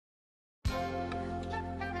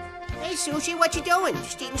Hey, Sushi, what you doing?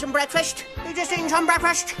 Just eating some breakfast? You just eating some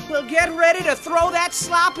breakfast? Well, get ready to throw that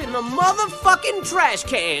slop in the motherfucking trash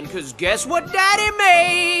can, cause guess what Daddy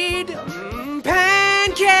made?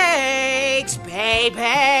 Pancakes, baby,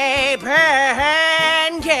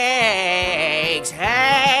 pancakes,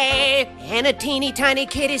 hey! And a teeny tiny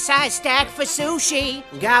kitty-sized stack for Sushi.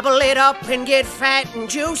 Gobble it up and get fat and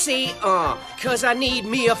juicy. Cause I need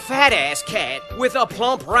me a fat ass cat with a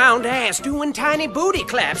plump round ass doing tiny booty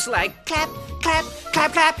claps like clap, clap,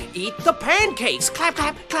 clap, clap. Eat the pancakes, Clap,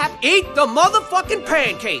 clap, clap. eat the motherfucking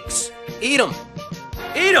pancakes. Eat them.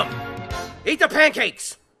 Eat them. Eat the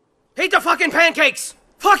pancakes. Eat the fucking pancakes.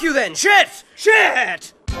 Fuck you then. Shit.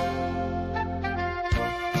 Shit.